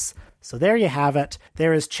beliefs. So there you have it.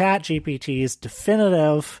 There is ChatGPT's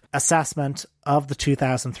definitive assessment of the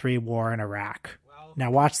 2003 war in Iraq. Now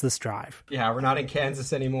watch this drive. Yeah, we're not in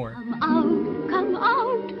Kansas anymore. Come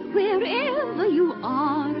out, wherever you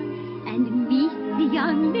are, and meet the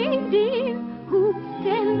young lady who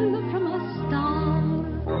fell from a star.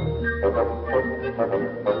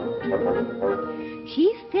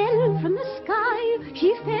 She fell from the sky,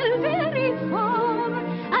 she fell very far,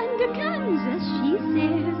 and Kansas, she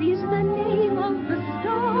says, is the name of the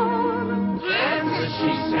star. Kansas,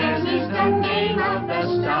 she says, is the name of the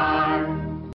star.